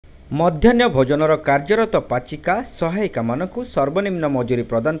मध्याह्न भोजनर कार्यरत पाचिका सहायिका मानकु सर्वनिम्न मजूरी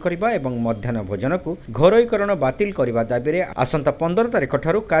प्रदान करिबा एवं मध्याह्न भोजन को घरोईकरण बातिल करबा दाबी रे आसंता 15 तारिख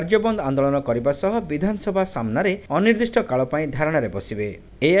ठारू कार्यबंद आंदोलन करबा सह विधानसभा सामनारे अनिर्दिष्ट काल पई धारणा रे बसिबे।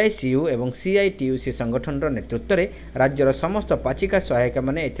 एआईसीयू एवं सीआईटीयूसी संगठन नेतृत्व रे राज्यर समस्त पाचिका सहायिका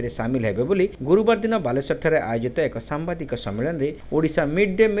माने एथिरे शामिल हेबे बोली गुरुवार दिन बालेश्वर ठारे आयोजित एक सांबादिक सम्मेलन रे Odisha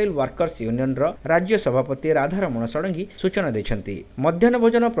mid day meal workers union रो राज्य सभापति राधारमण षडंगी सूचना दैछंती। मध्याह्न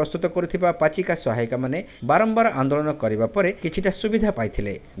भोजन प्रस्तुत करुथिबा पाचिका सहायिका माने बारंबार आंदोलन करिबा परे किछिटा सुविधा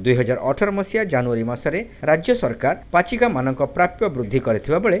पाइथिले। 2018 मसिया जनवरी मासरे राज्य सरकार पाचिका मानक प्राप्य वृद्धि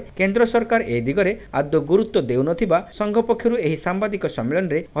करथिबा बेले केंद्र सरकार ए दिगरे आदौ गुरुत्व देउनथिबा संघ पक्षरु एही सांबादिक सम्मेलन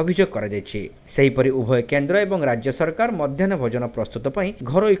रे अभियोग करा जायछि। सेहिपरि उभय केंद्र एवं राज्य सरकार मध्याह्न भोजन प्रस्तुत पई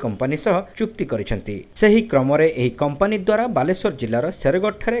घरोई कंपनी सह चुक्ति करिसंती। सेही क्रमरे एही कंपनी द्वारा बालेश्वर जिल्लार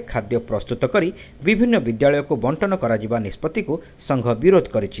शेरगढ़ ठारे खाद्य प्रस्तुत करी विभिन्न विद्यालय को बंटन करा जिबा निष्पत्ति को संघ विरोध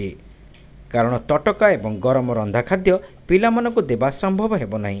करिछि। कारण तटका एवं गरम रंधा खाद्य पिलामानकु देबा संभव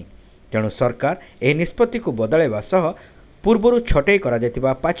हेबो नाही। तेणु सरकार एही निष्पत्ति को बदलाइबा सह पूर्वरु छटई करा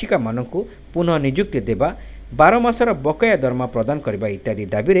जायतिबा पाचिका मानकु पुनः नियुक्ति देबा 12 मासर बकाया दरमा प्रदान करबा इत्यादि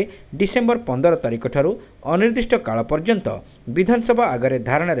दाबी रे डिसेंबर 15 तारिख ठारू अनिर्दिष्ट काल पर्यंत विधानसभा आगरे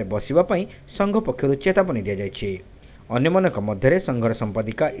धारणा रे बसिबा पई संघ पक्षरु चेतावनी दिया जायछि। अन्यमानक मध्यरे संघर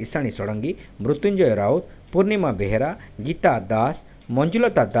संपादिका ईशानी षडंगी, मृत्युंजय राउत, पूर्णिमा बेहेरा, गीता दास,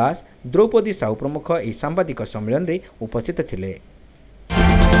 मंजुलता दास, द्रौपदी साहू प्रमुख एही सांबादिक सम्मेलन रे उपस्थित थिले।